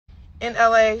in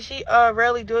LA. She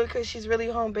rarely do it because she's really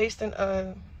home based in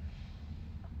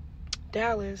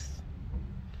Dallas.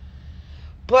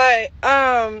 But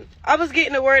I was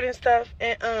getting the word and stuff,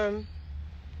 and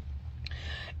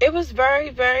it was very,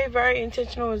 very, very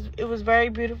intentional. It was very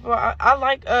beautiful. I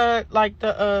like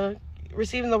the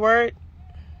receiving the word.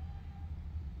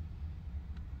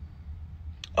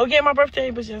 Oh yeah, my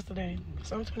birthday was yesterday,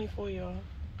 so I'm 24, y'all.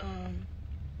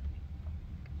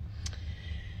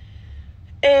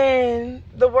 And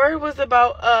the word was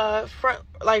about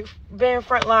being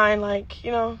frontline, like,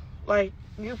 you know, like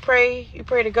you pray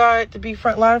to God to be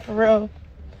frontline for real,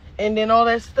 and then all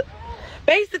that stuff.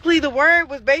 Basically, the word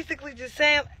was basically just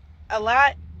saying a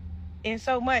lot and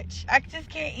so much. I just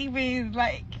can't even,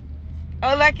 like,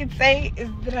 all I can say is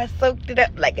that I soaked it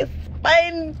up like a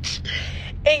sponge.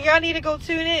 And y'all need to go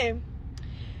tune in.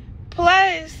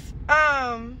 Plus,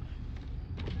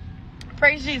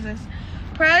 praise Jesus.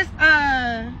 Plus,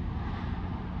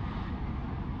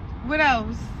 what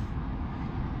else?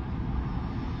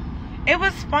 It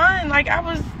was fun. Like, I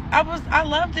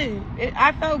loved it.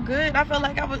 I felt good. I felt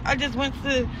like I just went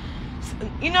to,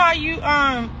 you know how you,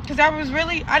 cause I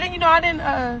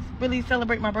didn't really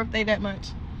celebrate my birthday that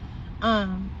much.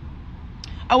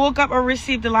 I woke up, I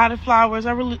received a lot of flowers.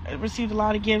 I received a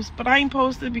lot of gifts, but I ain't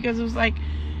posted because it was like,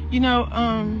 you know,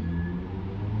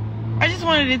 I just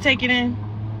wanted to take it in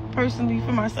personally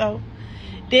for myself.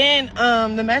 Then,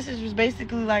 the message was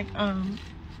basically like,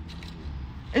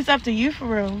 it's up to you for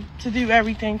real to do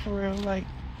everything for real. Like,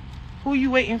 who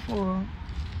you waiting for?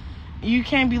 You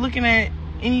can't be looking at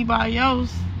anybody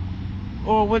else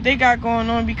or what they got going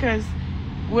on, because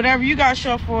whatever you got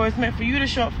short for is meant for you to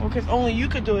short for, because only you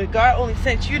could do it. God only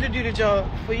sent you to do the job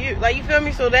for you. Like, you feel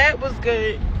me? So that was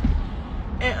good.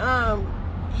 And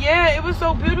yeah, it was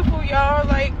so beautiful, y'all.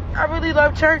 Like, I really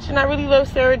love church and I really love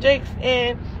Sarah Jakes,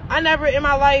 and I never in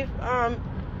my life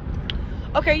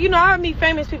okay, you know, I meet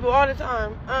famous people all the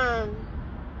time.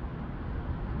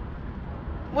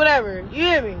 Whatever, you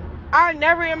hear me? I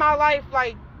never in my life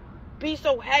like be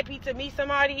so happy to meet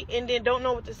somebody and then don't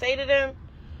know what to say to them,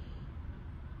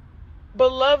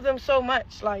 but love them so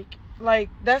much. Like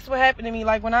that's what happened to me.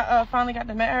 Like, when I finally got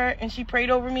to meet her and she prayed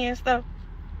over me and stuff,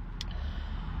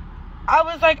 I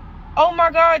was like, oh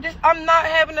my God, I'm not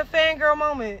having a fangirl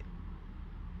moment,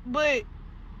 but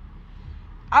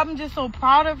I'm just so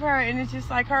proud of her. And it's just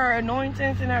like her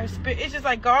anointings and her spirit, it's just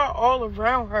like God all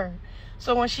around her.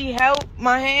 So when she held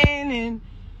my hand, and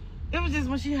it was just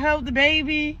when she held the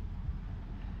baby,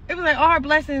 it was like all her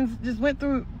blessings just went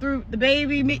through the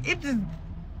baby.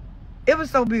 It was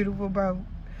so beautiful, bro.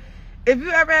 If you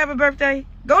ever have a birthday,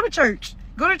 go to church.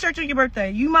 Go to church on your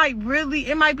birthday.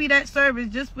 It might be that service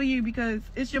just for you because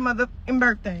it's your motherfucking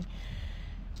birthday.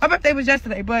 My birthday was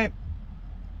yesterday, but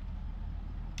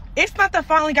it's not that I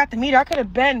finally got to meet her. I could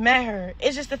have met her.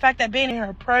 It's just the fact that being in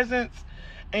her presence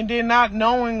and then not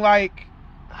knowing, like,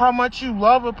 how much you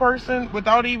love a person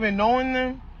without even knowing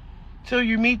them till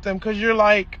you meet them. Because you're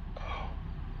like,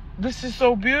 this is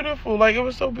so beautiful. Like, it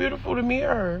was so beautiful to meet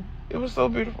her. It was so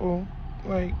beautiful.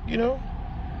 Like, you know?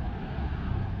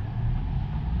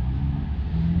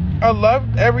 I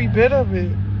loved every bit of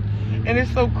it. And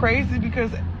it's so crazy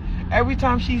because every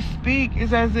time she speaks,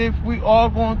 it's as if we all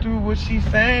going through what she's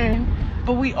saying.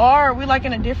 But we're like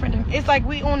in a different, it's like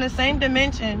we on the same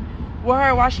dimension with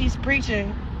her while she's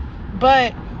preaching,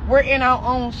 but we're in our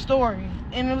own story.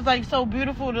 And it was like so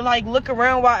beautiful to like look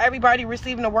around while everybody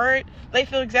receiving the word. They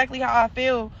feel exactly how I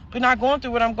feel, but not going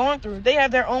through what I'm going through. They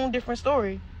have their own different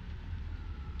story.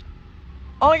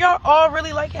 Oh, y'all all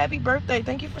really like happy birthday.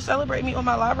 Thank you for celebrating me on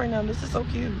my live right now. This is so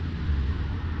cute.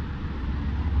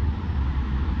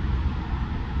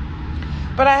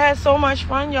 But I had so much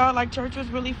fun, y'all. Like, church was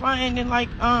really fun. And then, like,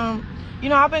 you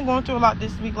know, I've been going through a lot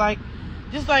this week. Like,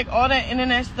 just, like, all that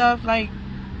internet stuff. Like,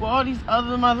 with all these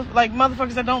other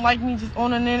motherfuckers that don't like me just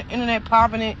on the internet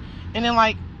popping it. And then,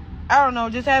 like, I don't know,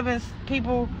 just having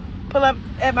people pull up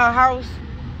at my house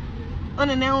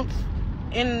unannounced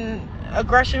in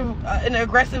an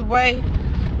aggressive way.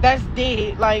 That's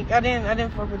dead. Like, I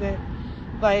didn't fuck with that.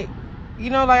 Like, you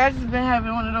know, like, I just been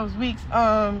having one of those weeks.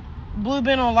 Blue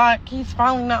been on lock. He's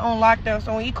finally not on lockdown.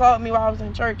 So when he called me while I was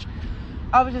in church,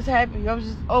 I was just happy. I was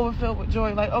just overfilled with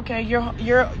joy. Like, okay, you're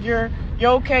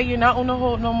okay. You're not on the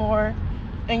hold no more,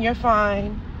 and you're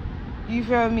fine. You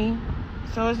feel me?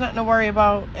 So it's nothing to worry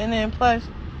about. And then plus,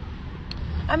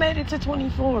 I made it to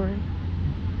 24.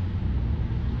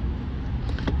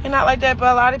 And not like that,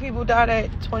 but a lot of people died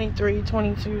at 23,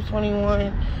 22,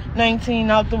 21, 19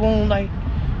 out the womb. Like,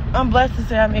 I'm blessed to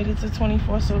say I made it to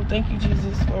 24, so thank you,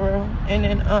 Jesus, for real. And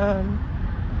then,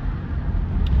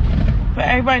 for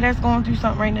everybody that's going through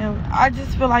something right now. I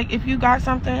just feel like if you got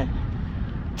something,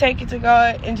 take it to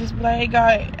God and just be like, hey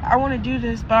God, I want to do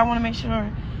this, but I want to make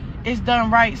sure it's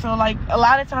done right. So like a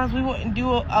lot of times we wouldn't do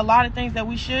a lot of things that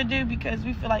we should do because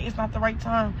we feel like it's not the right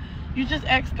time. You just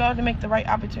ask God to make the right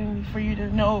opportunity for you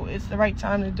to know it's the right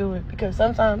time to do it, because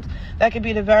sometimes that could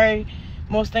be the very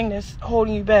most thing that's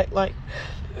holding you back, like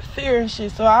fear and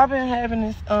shit. So I've been having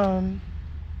this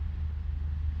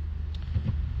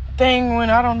thing when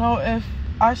I don't know if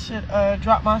I should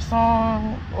drop my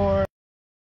song or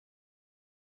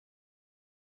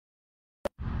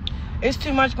it's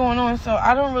too much going on, so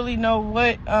I don't really know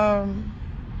what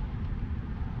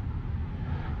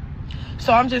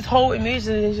so I'm just holding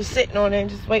music and just sitting on it and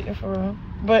just waiting for him.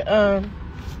 But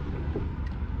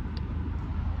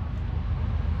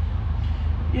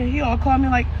yeah, he all called me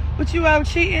like, what, you out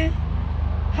cheating?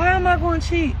 How am I going to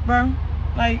cheat, bro?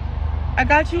 Like, I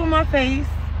got you in my face.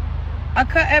 I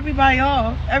cut everybody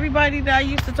off. Everybody that I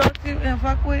used to talk to and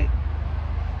fuck with.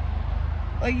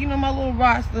 Like, you know, my little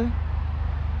roster.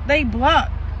 They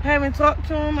blocked. Haven't talked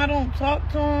to them. I don't talk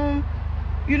to them.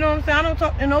 You know what I'm saying? I don't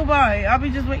talk to nobody. I'll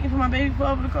be just waiting for my baby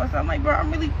father to call. So I'm like, bro,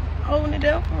 I'm really holding it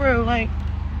down for real. Like,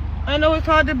 I know it's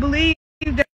hard to believe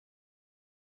that.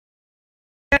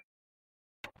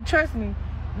 Trust me.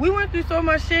 We went through so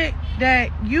much shit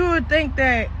that you would think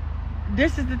that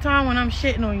this is the time when I'm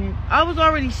shitting on you. I was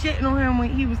already shitting on him when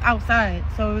he was outside.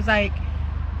 So it was like,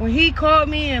 when he called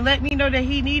me and let me know that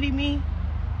he needed me,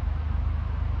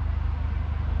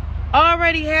 I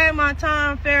already had my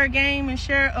time, fair game, and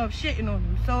share of shitting on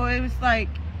you. So it was like,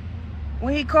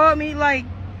 when he called me, like,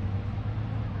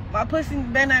 my pussy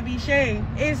better not be shaved.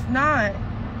 It's not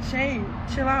shaved.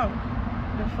 Chill out.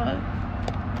 The fuck?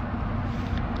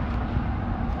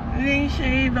 It ain't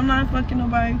shaved. I'm not fucking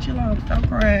nobody. Chill out. Stop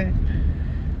crying.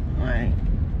 Like,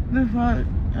 the fuck?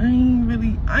 I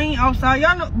ain't outside.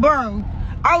 Y'all know, bro,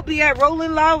 I'll be at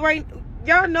Rolling Loud right.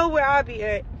 Y'all know where I'll be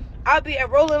at. I'll be at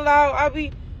Rolling Loud. I'll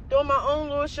be doing my own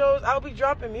little shows. I'll be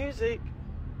dropping music.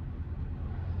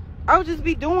 I'll just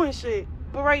be doing shit.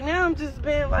 But right now, I'm just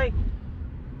being like,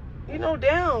 you know,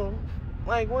 down.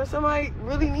 Like, when somebody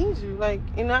really needs you. Like,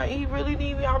 and he really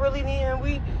need me. I really need him.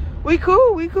 We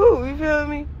cool. We cool. You feel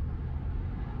me?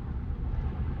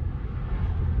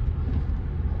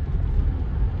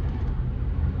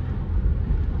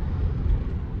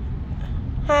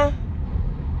 Huh?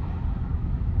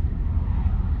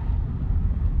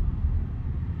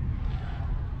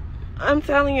 I'm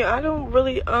telling you, I don't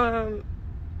really,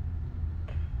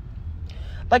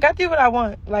 like, I do what I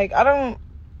want. Like, I'm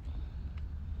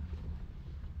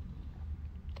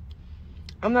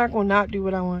not gonna not do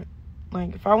what I want.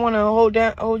 Like, if I want to hold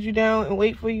you down and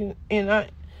wait for you and not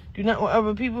do not with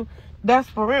other people, that's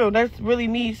for real. That's really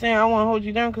me saying I want to hold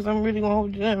you down because I'm really gonna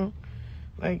hold you down.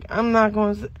 Like, I'm not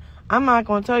gonna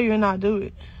tell you and not do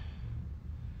it.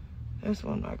 That's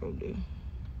what I'm not gonna do.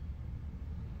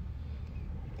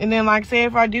 And then, like, say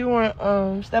if I do want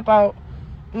to step out,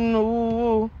 I'm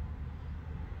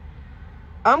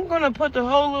gonna put the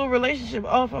whole little relationship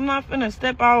off. I'm not finna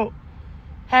step out,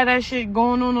 have that shit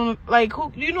going on like,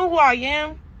 who, you know who I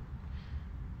am?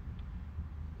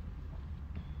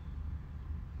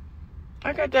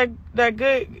 I got that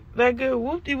good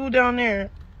whoop-de-woo down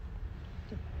there.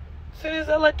 As soon as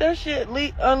I let that shit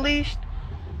unleashed,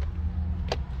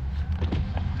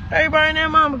 everybody and their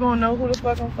mama gonna know who the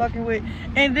fuck I'm fucking with.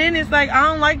 And then it's like, I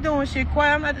don't like doing shit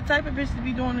quiet. I'm not the type of bitch to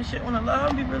be doing this shit on the low.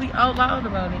 I'll be really out loud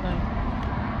about it. Like,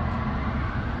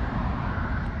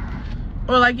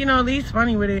 or like, you know, at least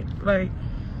funny with it. Like,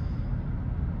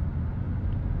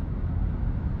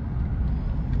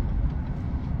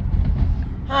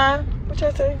 huh? What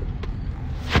y'all say?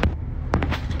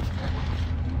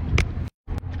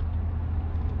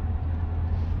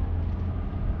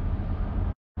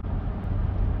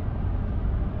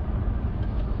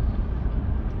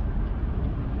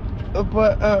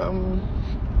 But I'm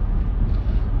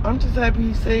just happy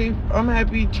he's safe. I'm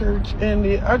happy church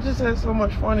ended. I just had so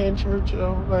much fun in church,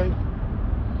 though. Like,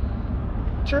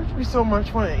 church be so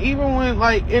much fun. Even when,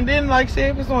 like, and then, like, say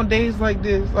if it's on days like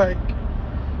this, like,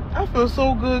 I feel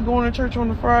so good going to church on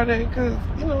a Friday, because,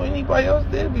 you know, anybody else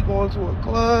there be going to a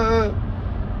club,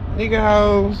 nigga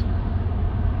house.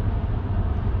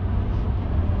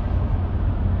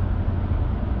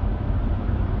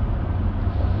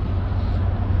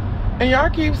 And y'all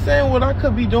keep saying what I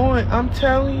could be doing. I'm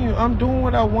telling you, I'm doing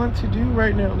what I want to do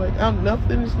right now. Like,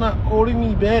 nothing is not holding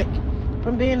me back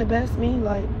from being the best me.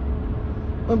 Like,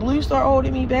 when Blue start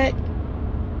holding me back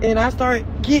and I start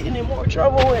getting in more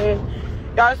trouble and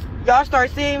y'all start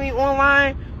seeing me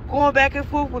online going back and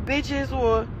forth with bitches,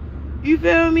 or, you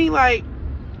feel me? Like,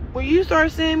 when you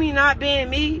start seeing me not being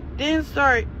me, then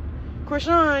start,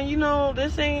 Chrisean, you know,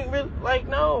 this ain't real. Like,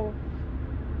 no.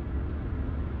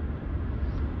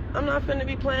 I'm not finna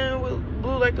be playing with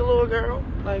Blue like a little girl.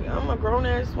 Like, I'm a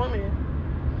grown-ass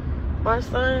woman. My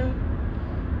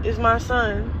son is my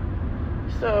son.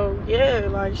 So, yeah,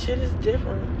 like, shit is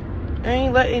different. I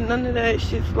ain't letting none of that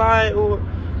shit slide, or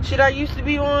shit I used to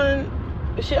be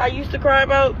on, the shit I used to cry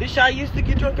about, the shit I used to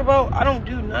get drunk about. I don't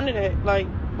do none of that. Like,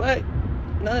 what?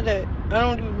 None of that. I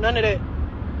don't do none of that.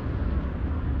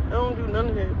 I don't do none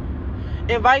of that.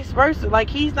 And vice versa. Like,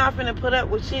 he's not finna put up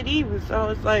with shit either. So,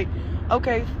 it's like,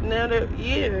 okay, now that,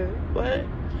 yeah, what?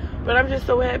 But I'm just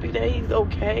so happy that he's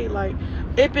okay. Like,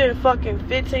 it been fucking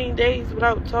 15 days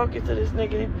without talking to this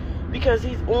nigga because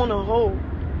he's on a hold.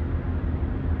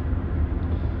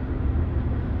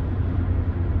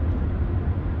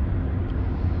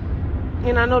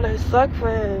 And I know that sucked for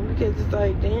him because it's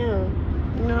like,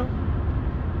 damn, you know?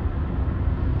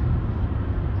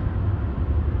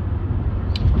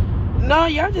 No,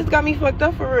 y'all just got me fucked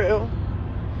up for real.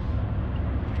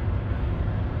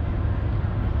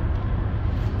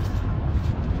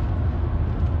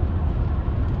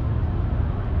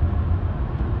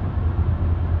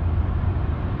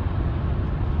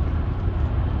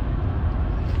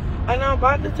 And I'm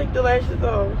about to take the lashes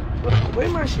off. Where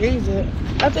my shades at?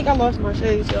 I think I lost my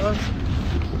shades, y'all.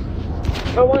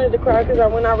 I wanted to cry because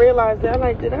when I realized that, I'm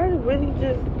like, did I really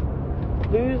just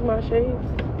lose my shades?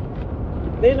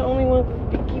 They're the only ones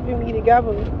keeping me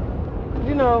together.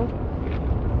 You know,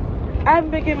 I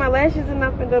haven't been getting my lashes and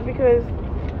nothing though because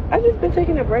I've just been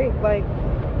taking a break. Like,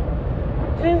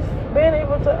 just being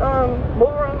able to move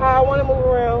around how I want to move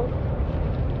around.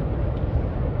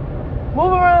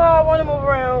 Move around how I want to move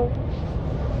around.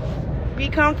 Be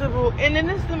comfortable. And then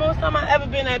this is the most time I've ever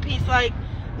been at peace. Like,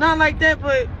 not like that,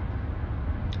 but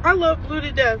I love Blue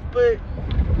to death. But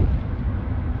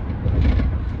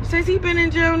since he been in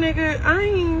jail, nigga,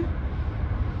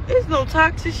 there's no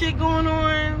toxic shit going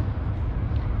on.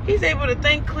 He's able to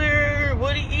think clear.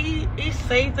 What he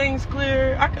say things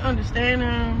clear. I can understand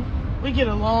him. We get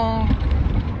along.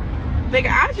 Nigga,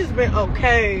 I just been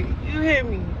okay. You hear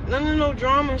me? None of no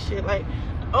drama shit. Like,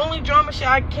 only drama shit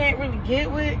I can't really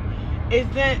get with is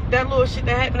that little shit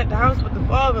that happened at the house with the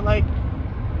father. Like,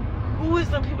 who is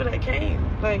some people that came?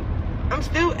 Like, I'm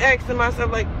still asking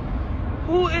myself, like,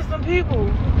 who is some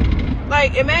people?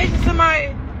 Like, imagine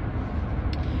somebody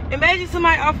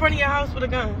out front of your house with a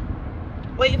gun,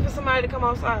 waiting for somebody to come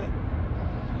outside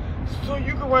so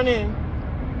you can run in.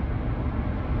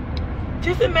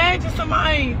 Just imagine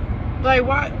somebody,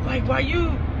 why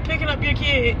you picking up your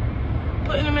kid,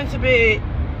 putting them into bed,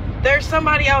 there's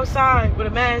somebody outside with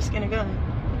a mask and a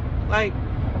gun. Like,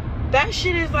 that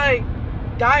shit is like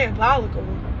diabolical.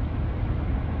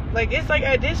 Like, it's like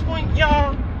at this point,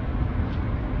 y'all,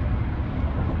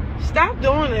 stop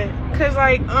doing it. Cause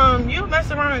like, you'll mess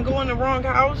around and go in the wrong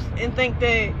house and think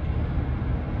that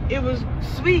it was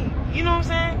sweet. You know what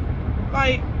I'm saying?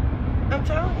 Like, I'm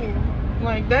telling you,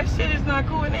 like, that shit is not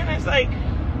cool. And then it's like,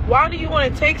 why do you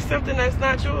want to take something that's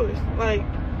not yours? Like,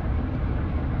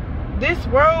 this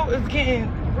world is getting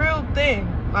real thin.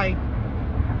 Like,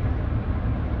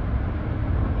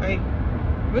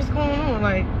 what's going on?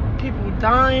 Like, people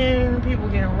dying, people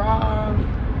getting robbed,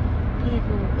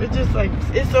 it's just like,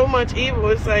 it's so much evil.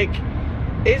 It's like,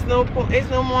 it's no point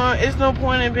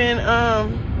in being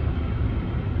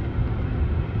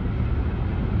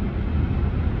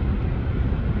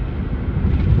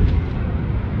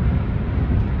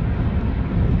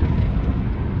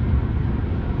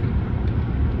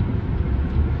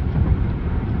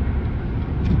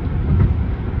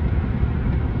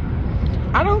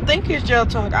I don't think it's jail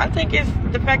talk. I think it's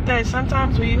the fact that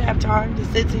sometimes when you have time to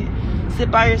sit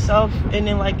by yourself and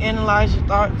then like analyze your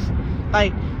thoughts,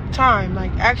 like time,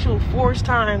 like actual forced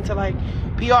time to like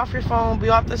be off your phone, be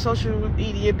off the social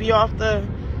media, be off the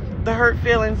hurt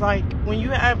feelings. Like when you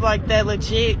have like that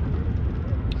legit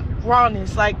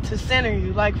rawness, like to center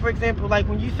you. Like for example, like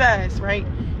when you fast, right?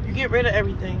 You get rid of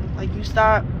everything. Like you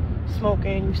stop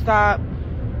smoking, you stop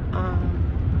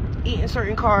eating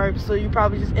certain carbs, so you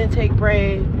probably just intake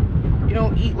bread. You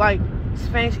don't eat like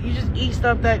fancy, you just eat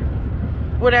stuff that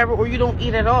whatever, or you don't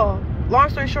eat at all. Long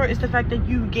story short, it's the fact that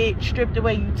you get stripped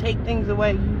away, you take things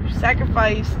away, you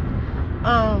sacrifice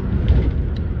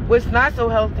what's not so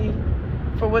healthy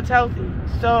for what's healthy.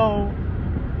 So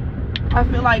I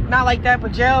feel like not like that,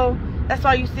 but jail, that's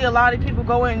why you see a lot of people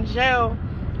go in jail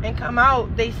and come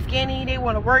out, they skinny, they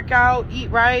want to work out, eat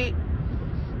right,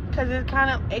 because it kind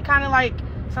of like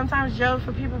sometimes jail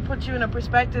for people put you in a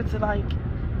perspective to like,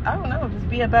 I don't know, just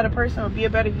be a better person or be a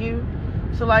better you.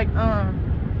 So like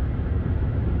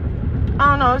I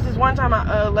don't know. It's just one time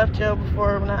I left jail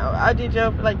before when I did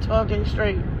jail for like 12 days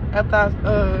straight after I,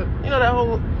 you know, that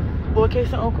whole little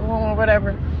case of Oklahoma or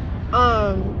whatever.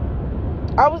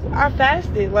 I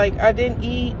fasted. Like, I didn't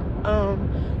eat.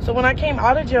 So when I came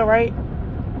out of jail, right,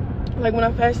 like when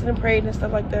I fasted and prayed and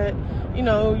stuff like that, you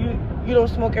know, you don't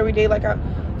smoke every day like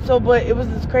but it was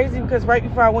just crazy because right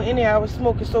before I went in there, I was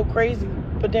smoking so crazy.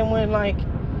 But then when, like,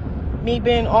 me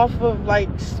being off of,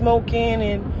 like, smoking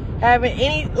and having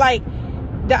any, like,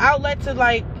 the outlet to,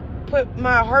 like, put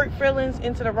my hurt feelings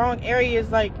into the wrong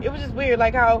areas, like, it was just weird.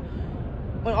 Like, how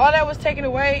when all that was taken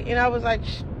away and I was, like,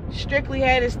 strictly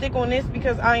had to stick on this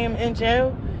because I am in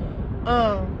jail,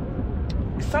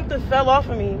 something fell off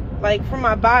of me, like, from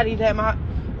my body that my,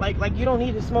 like you don't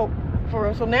need to smoke for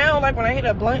real. So now, like, when I hit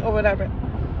a blunt or whatever,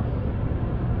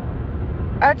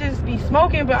 I just be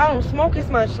smoking, but I don't smoke as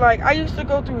much. Like, I used to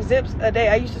go through zips a day.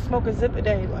 I used to smoke a zip a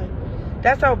day. Like,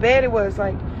 that's how bad it was.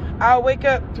 Like, I'll wake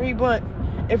up 3 blunt.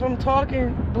 If I'm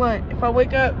talking, blunt. If I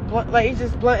wake up, blunt. Like, it's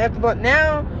just blunt after blunt.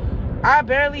 Now, I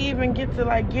barely even get to,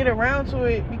 like, get around to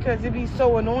it because it'd be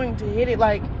so annoying to hit it.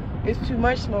 Like, it's too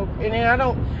much smoke. And then I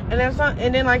don't, and that's not,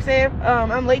 and then, like, say if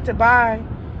I'm late to buy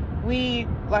weed,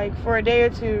 like, for a day or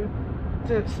two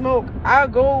to smoke, I'll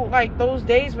go, like, those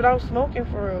days without smoking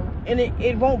for real. And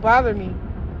it won't bother me.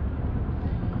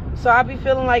 So I be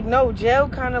feeling like, no, jail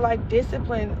kind of, like,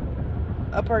 discipline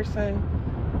a person,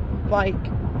 like,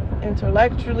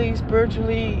 intellectually,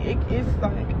 spiritually. It's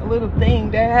like a little thing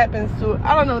that happens to,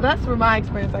 I don't know, that's from my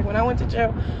experience. Like, when I went to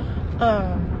jail,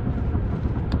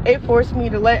 it forced me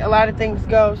to let a lot of things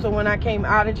go. So when I came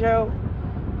out of jail,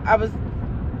 I was,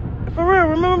 for real,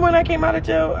 remember when I came out of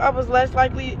jail, I was less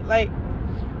likely, like,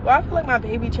 well, I feel like my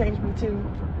baby changed me too.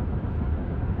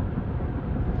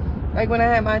 Like, when I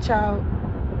had my child,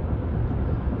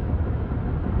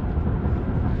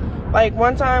 like,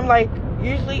 one time, like,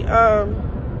 usually, oh,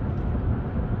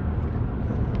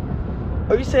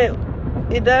 you said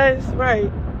it does?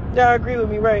 Right. Y'all agree with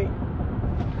me, right?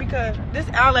 Because this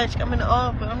eyelash coming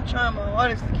off, but I'm trying my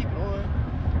hardest to keep it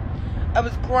on. I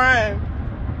was crying.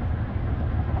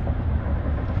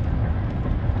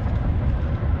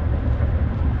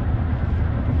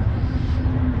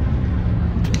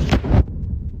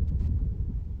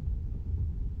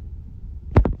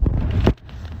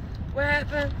 What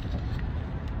happened?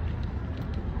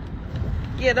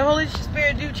 Yeah, the Holy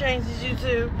Spirit do changes you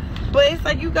too. But it's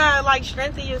like you gotta, like,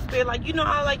 strengthen your spirit. Like, you know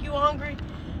how, like, you hungry?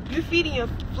 You feeding your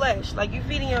flesh. Like, you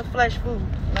feeding your flesh food.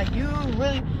 Like, you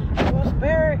really, like,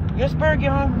 your spirit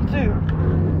get hungry too.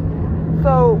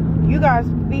 So, you guys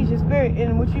feed your spirit.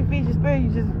 And what you feed your spirit, you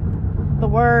just, the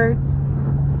word,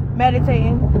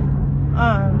 meditating.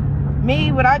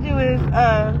 Me, what I do is,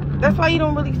 that's why you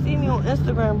don't really see me on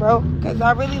Instagram, bro. Because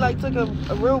I really, like, took a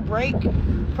real break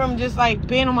from just, like,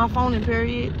 being on my phone and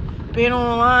period. Being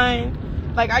online.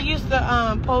 Like, I used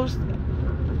to post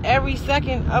every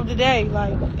second of the day.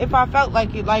 Like, if I felt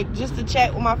like it. Like, just to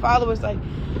chat with my followers. Like,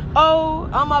 oh,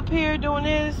 I'm up here doing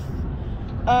this.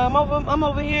 I'm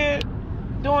over here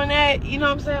doing that. You know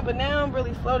what I'm saying? But now I'm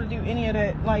really slow to do any of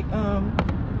that. Like,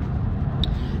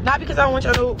 not because I don't want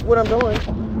y'all to know what I'm doing.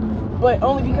 But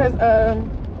only because,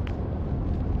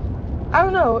 I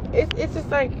don't know. It's just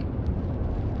like,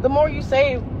 the more you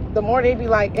save, the more they be,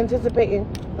 like, anticipating.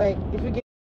 Like, if you give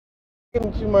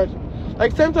them too much.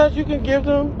 Like, sometimes you can give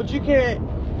them, but you can't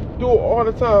do it all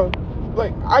the time.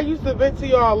 Like, I used to vent to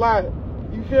y'all a lot.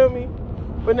 You feel me?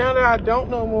 But now that I don't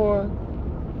no more,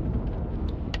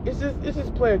 it's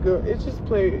just play a good. It's just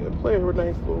play a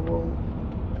nice little role.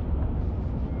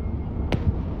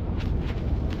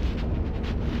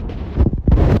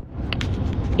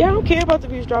 Yeah, I don't care about the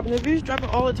views dropping. The views dropping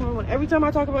all the time. Like, every time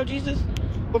I talk about Jesus,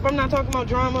 or if I'm not talking about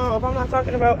drama, or if I'm not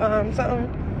talking about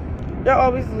something, y'all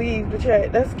always leave the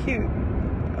chat. That's cute.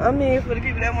 I'm here for the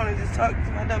people that want to just talk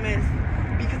to my dumb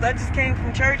ass. Because I just came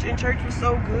from church, and church was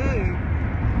so good.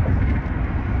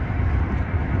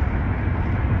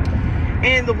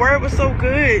 And the word was so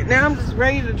good. Now I'm just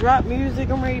ready to drop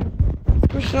music. I'm ready for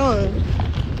Chrisean.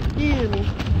 You hear me?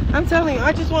 I'm telling you,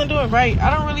 I just want to do it right. I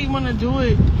don't really want to do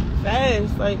it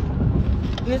fast. Like,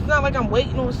 and it's not like I'm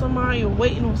waiting on somebody or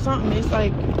waiting on something. It's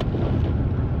like,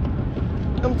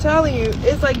 I'm telling you,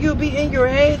 it's like you'll be in your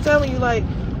head telling you, like,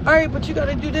 all right, but you got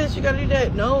to do this, you got to do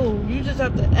that. No, you just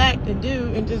have to act and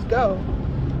do and just go.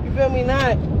 You feel me?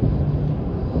 Not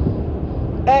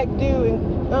act, do,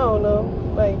 and I don't know.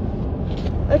 Like,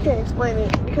 I can't explain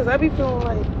it because I be feeling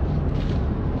like,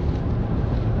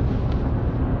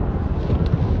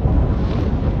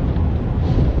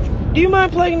 do you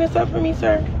mind plugging this up for me,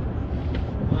 sir?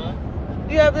 Huh?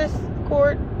 Do you have this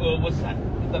cord? What's that?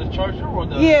 that a charger or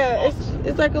the? Yeah,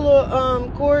 it's like a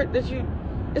little cord that you.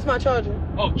 It's my charger.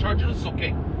 Oh, charger is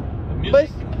okay. The music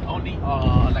only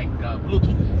like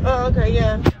Bluetooth. Oh, okay,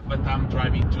 yeah. But I'm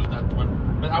driving to that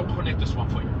one. But I'll connect this one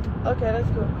for you. Okay, that's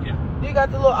cool. Yeah. You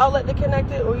got the little outlet to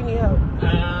connect it, or you need help?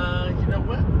 You know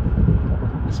what?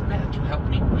 It's better to help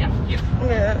me. Yeah,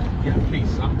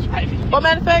 please. I'm driving. Well,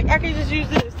 matter of fact, I can just use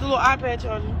this, the little iPad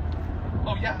charger.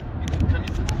 Oh yeah, you can come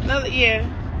in. No, yeah,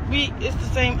 it's the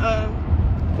same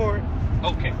cord.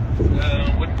 Okay.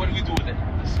 What do we do with it?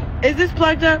 Is this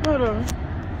plugged up? Hold on.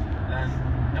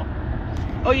 No.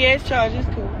 Oh yeah, it's charged. It's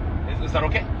cool. Is that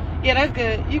okay? Yeah, that's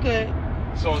good. You good?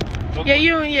 So.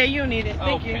 You don't need it.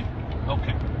 Thank you.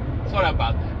 Okay. Sorry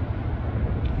about that.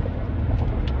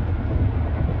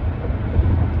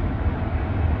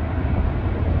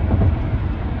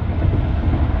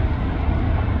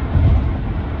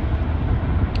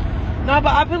 No,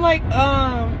 but I've been like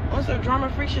on some drama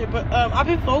free shit, but I've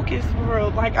been focused for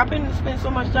real. Like I've been spending so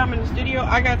much time in the studio,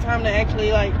 I got time to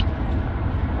actually like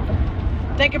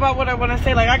think about what I want to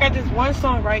say. Like I got this one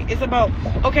song, right? It's about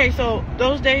so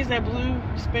those days that Blue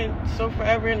spent so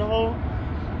forever in the hole.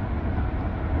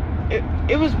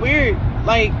 It was weird.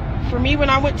 Like for me, when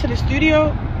I went to the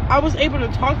studio, I was able to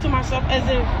talk to myself as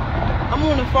if I'm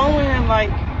on the phone with him.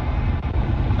 Like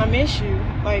I miss you,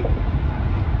 like.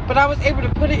 But I was able to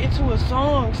put it into a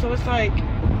song, so it's like,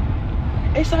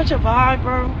 it's such a vibe,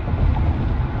 bro.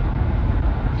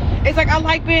 It's like I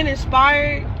like being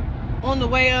inspired on the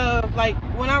way of, like,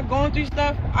 when I'm going through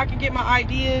stuff, I can get my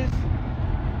ideas.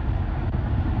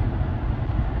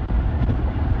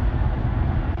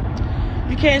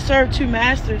 You can't serve two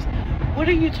masters. What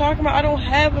are you talking about? I don't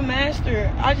have a master.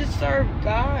 I just serve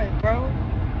God, bro.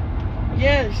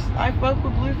 Yes, I fuck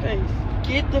with Blueface.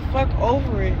 Get the fuck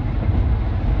over it.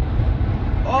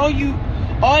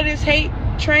 All this hate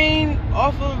train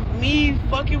off of me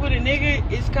fucking with a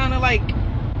nigga is kind of like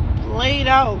laid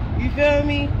out. You feel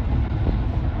me?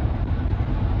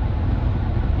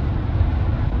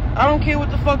 I don't care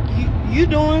what the fuck you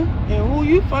doing and who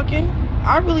you fucking.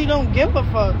 I really don't give a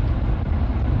fuck.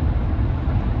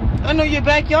 I know your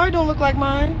backyard don't look like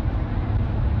mine.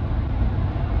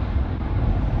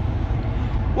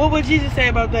 What would Jesus say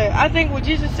about that? I think what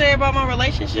Jesus said about my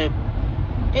relationship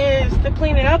is to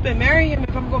clean it up and marry him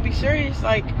if I'm gonna be serious.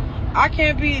 Like I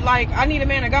can't be like, I need a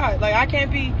man of God. Like I can't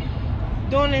be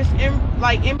doing this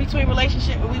in between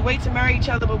relationship and we wait to marry each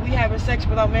other but we having sex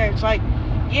without marriage. Like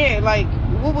yeah, like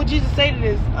what would Jesus say to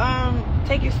this?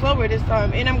 Take it slower this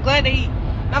time. And I'm glad that he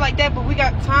not like that, but we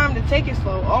got time to take it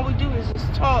slow. All we do is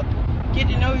just talk, get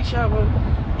to know each other,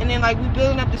 and then like we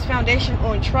building up this foundation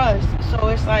on trust. So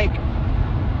it's like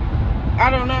I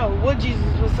don't know what Jesus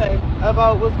would say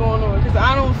about what's going on, because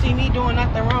I don't see me doing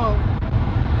nothing wrong.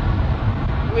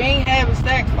 We ain't having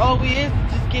sex. All we is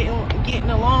just getting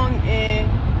along and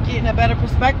getting a better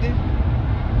perspective.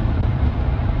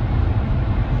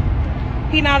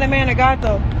 He not a man of God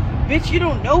though. Bitch, you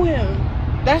don't know him.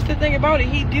 That's the thing about it.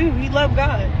 He love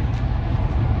God.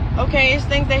 Okay, it's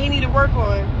things that he need to work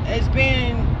on as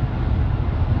being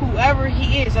whoever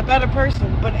he is, a better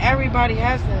person. But everybody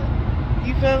has that.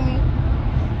 You feel me?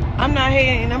 I'm not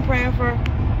hating, I'm praying for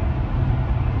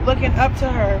looking up to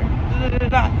her.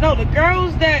 No, the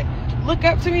girls that look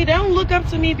up to me, they don't look up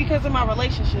to me because of my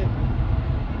relationship.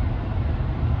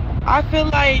 I feel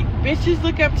like bitches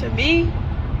look up to me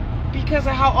because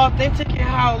of how authentic and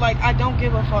how, like, I don't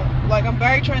give a fuck. Like, I'm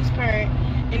very transparent.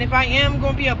 And if I am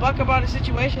going to be a buck about a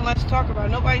situation, let's talk about it.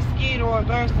 Nobody's scared or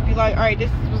embarrassed to be like, alright,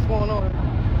 this is what's going on.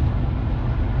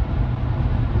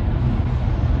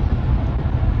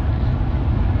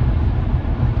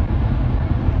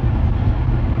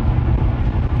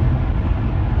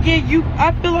 Yeah,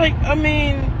 I feel like, I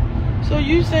mean, so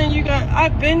you saying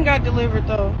I've been got delivered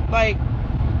though. Like,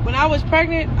 when I was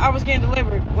pregnant, I was getting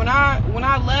delivered. When I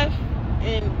left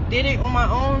and did it on my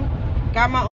own, got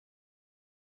my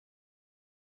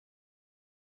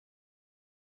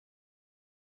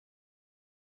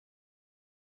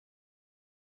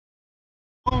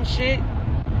own shit,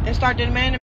 and started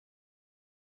demanding